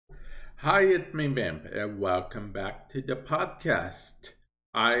Hi, it's me, Vamp, and welcome back to the podcast.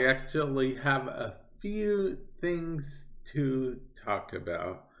 I actually have a few things to talk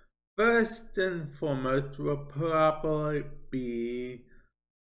about. First and foremost will probably be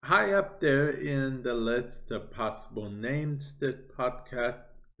high up there in the list of possible names this podcast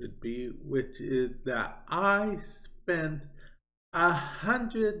could be, which is that I spent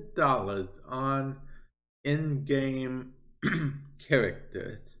 $100 on in-game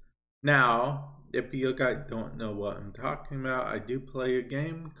characters. Now, if you guys don't know what I'm talking about, I do play a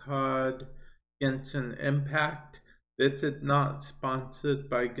game called Genshin Impact. This is not sponsored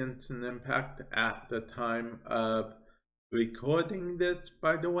by Genshin Impact at the time of recording this,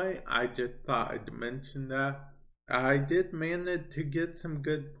 by the way. I just thought I'd mention that. I did manage to get some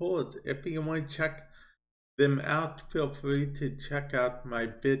good pulls. If you want to check them out, feel free to check out my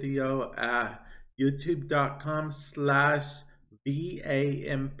video at youtube.com/VAMPLAYS.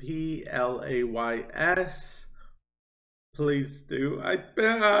 Please do. I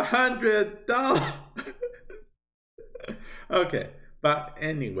spent $100. Okay, but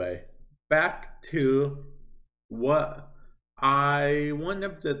anyway, back to one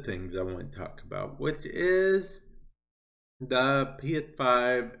of the things I want to talk about, which is the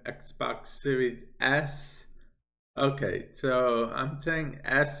PS5, Xbox Series S. Okay, so I'm saying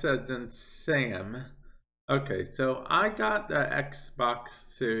S as in Sam. Okay, so I got the Xbox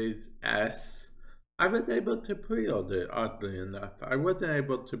Series S. I was able to pre-order it, oddly enough. I wasn't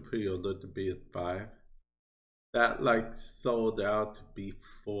able to pre-order the PS5. That like sold out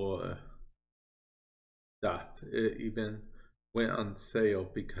before stuff. It even went on sale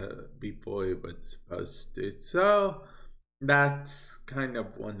before it was supposed to. So that's kind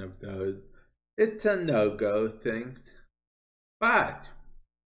of one of those. It's a no-go thing. But,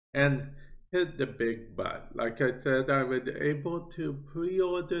 and here's the big but. Like I said, I was able to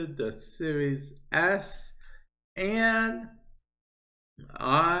pre-order the Series S, and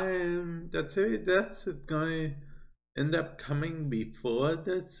the Series S is going to end up coming before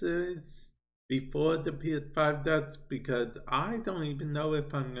the PS5 does, because I don't even know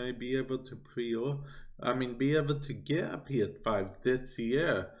if I'm going to be able to be able to get a PS5 this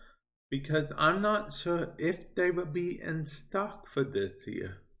year, because I'm not sure if they will be in stock for this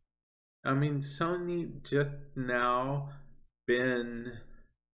year. Sony just now been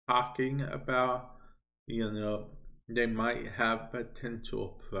talking about, they might have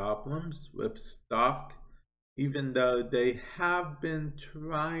potential problems with stock, even though they have been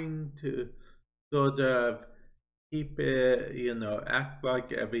trying to sort of keep it, act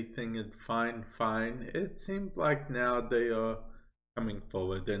like everything is fine. It seems like now they are coming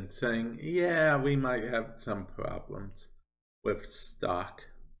forward and saying, yeah, we might have some problems with stock.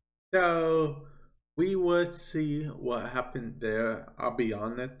 So we will see what happened there. I'll be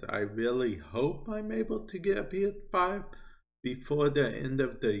honest, I really hope I'm able to get a PS5 before the end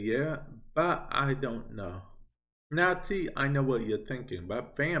of the year, but I don't know. Now, see, I know what you're thinking,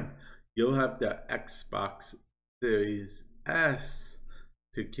 but fam, you'll have the Xbox Series S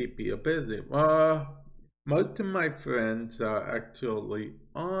to keep you busy. Well, most of my friends are actually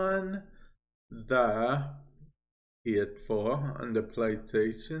on the PS4, on the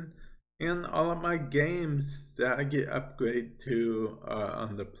PlayStation, and all of my games that I get upgraded to are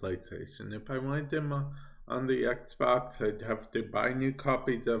on the PlayStation. If I wanted them on the Xbox, I'd have to buy new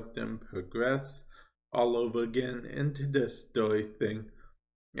copies of them, progress all over again into the story thing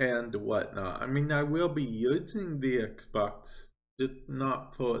and whatnot. I will be using the Xbox, just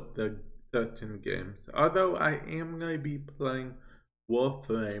not for the certain games. Although I am going to be playing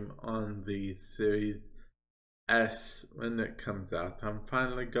Warframe on the Series S when it comes out. I'm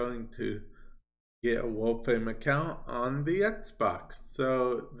finally going to get a Warframe account on the Xbox,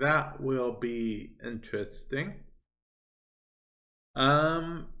 so that will be interesting.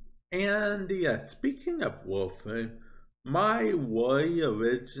 And yeah, speaking of Warframe, my worry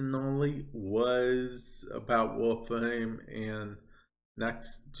originally was about Warframe and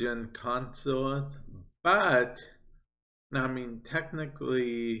next gen consoles, but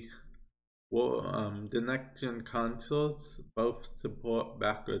technically, the next gen consoles both support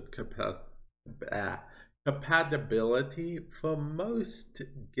backward compatibility for most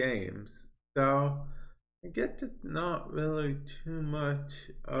games, so I guess it's not really too much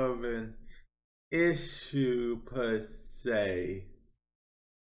of an issue per se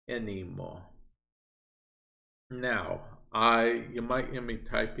anymore. Now, you might hear me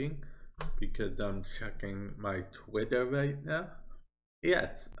typing because I'm checking my Twitter right now.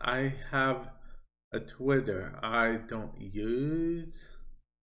 Yes, I have a Twitter. I don't use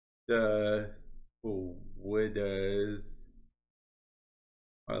the Twitters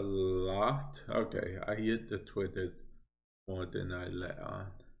a lot. Okay, I hit the Twitter more than I let on.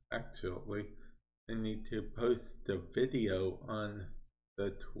 Actually, I need to post the video on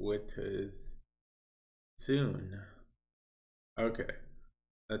the Twitters soon. Okay,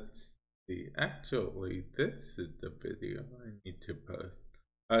 let's see. Actually, this is the video I need to post.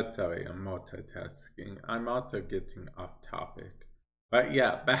 Oh, sorry, I'm multitasking. I'm also getting off topic. But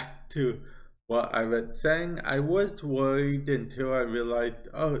yeah, back to what I was saying. I was worried until I realized,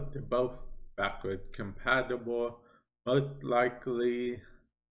 oh, they're both backwards compatible. Most likely,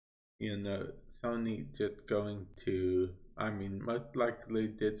 Sony just going to, most likely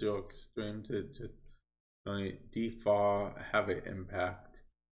Digital Extremes is just going to default, have it impact,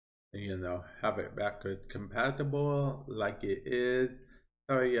 have it backwards compatible like it is.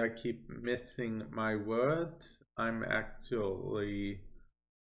 Sorry, I keep missing my words. I'm actually,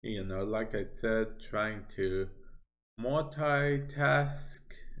 like I said, trying to multitask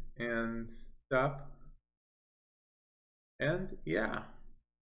and stuff. And yeah,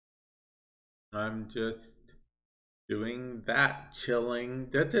 I'm just doing that, chilling.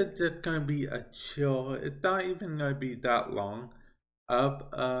 This is just gonna be a chill. It's not even gonna be that long of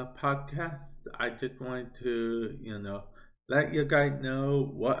a podcast. I just wanted to, let you guys know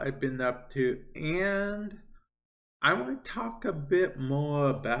what I've been up to, and I want to talk a bit more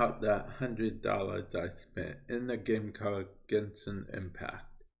about that $100 I spent in the game called Genshin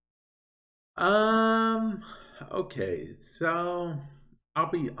Impact. Um, okay, so I'll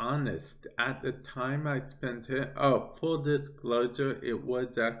be honest, at the time I spent it, oh, full disclosure, it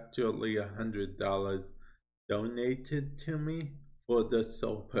was actually $100 donated to me for the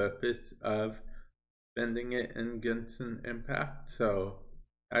sole purpose of spending it in Genshin Impact, so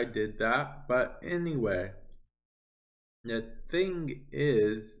I did that. But anyway, the thing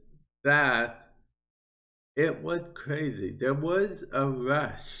is that it was crazy. There was a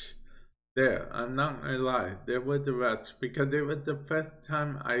rush there. I'm not gonna lie. There was a rush because it was the first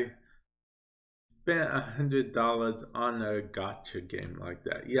time I spent $100 on a gacha game like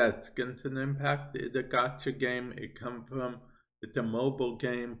that. Yes, Genshin Impact is a gacha game. It's a mobile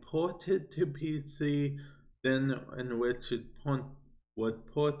game ported to PC, then in which it was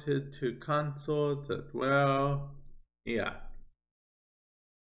ported to consoles as well. Yeah.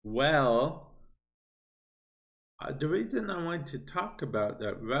 Well, the reason I wanted to talk about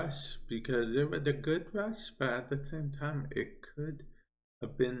that rush because it was a good rush, but at the same time, it could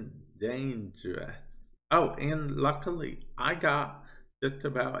have been dangerous. Oh, and luckily, I got just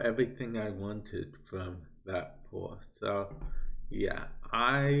about everything I wanted from that pour. So, yeah,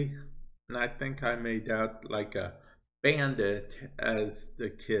 I think I made out like a bandit, as the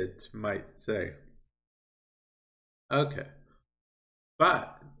kids might say. Okay,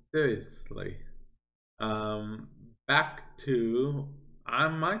 but seriously, Um, back to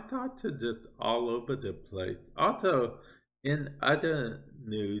my thoughts are just all over the place. Also, in other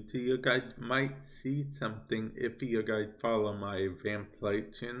news, you guys might see something if you guys follow my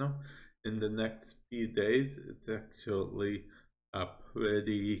Vanplay channel in the next few days. It's actually a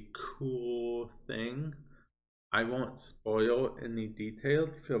pretty cool thing. I won't spoil any details.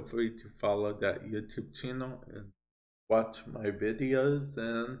 Feel free to follow that YouTube channel and watch my videos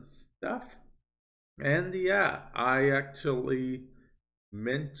and stuff. And yeah, I actually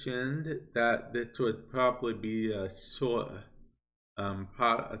mentioned that this would probably be a short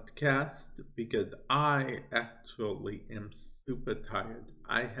podcast because I actually am super tired.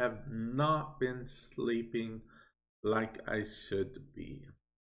 I have not been sleeping like I should be.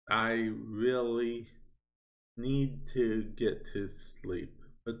 I really need to get to sleep.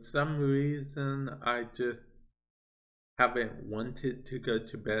 For some reason, I just haven't wanted to go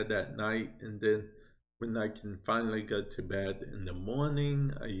to bed at night, and then when I can finally go to bed in the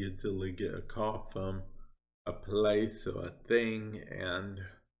morning, I usually get a call from a place or a thing and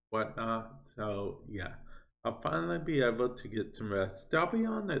whatnot. So yeah, I'll finally be able to get some rest. I'll be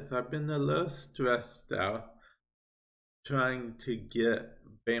honest, I've been a little stressed out trying to get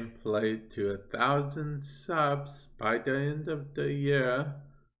Gameplay to 1,000 subs by the end of the year.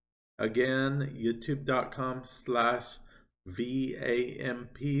 Again,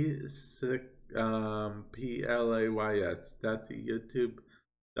 youtube.com/VAMP PLAYS. That's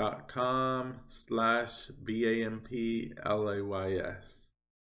youtube.com/VAMPLAYS.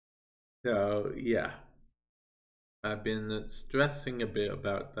 So, yeah, I've been stressing a bit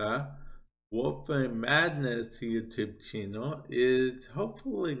about that. Warframe Madness YouTube channel is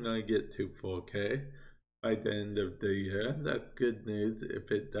hopefully going to get to 4K by the end of the year. That's good news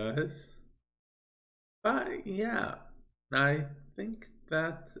if it does. But yeah, I think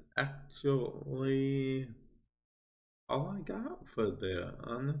that's actually all I got for there.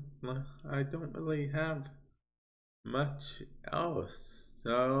 I don't really have much else.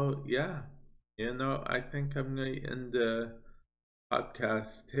 So yeah, I think I'm gonna end the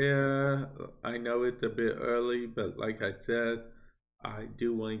podcast here. I know it's a bit early, but like I said, I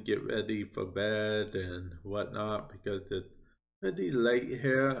do want to get ready for bed and whatnot because it's pretty late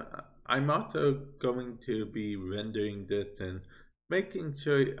here. I'm also going to be rendering this and making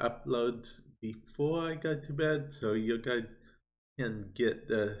sure it uploads before I go to bed so you guys can get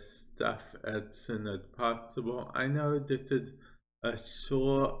the stuff as soon as possible. I know this is a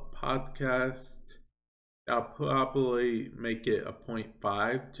short podcast. I'll probably make it a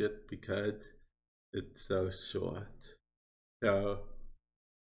 0.5 just because it's so short. So,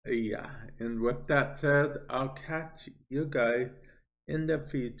 yeah, and with that said, I'll catch you guys in the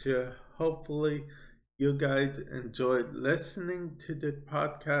future. Hopefully, you guys enjoyed listening to this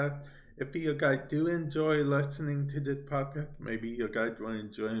podcast. If you guys do enjoy listening to this podcast, maybe you guys will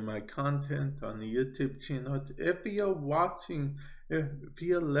enjoy my content on the YouTube channel. If you're watching, if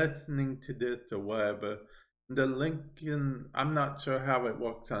you're listening to this or whatever, the link I'm not sure how it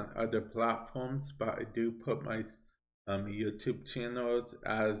works on other platforms, but I do put my YouTube channels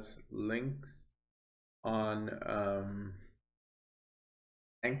as links on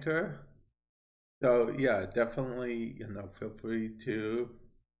Anchor. So yeah, definitely, feel free to,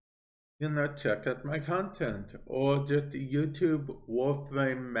 check out my content or just YouTube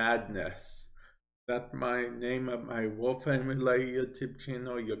Warframe Madness. That's my name of my Warframe Relay YouTube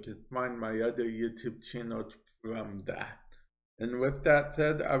channel. You can find my other YouTube channels from that. And with that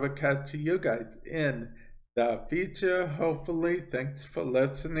said, I will catch you guys in the future, hopefully. Thanks for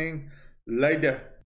listening. Later.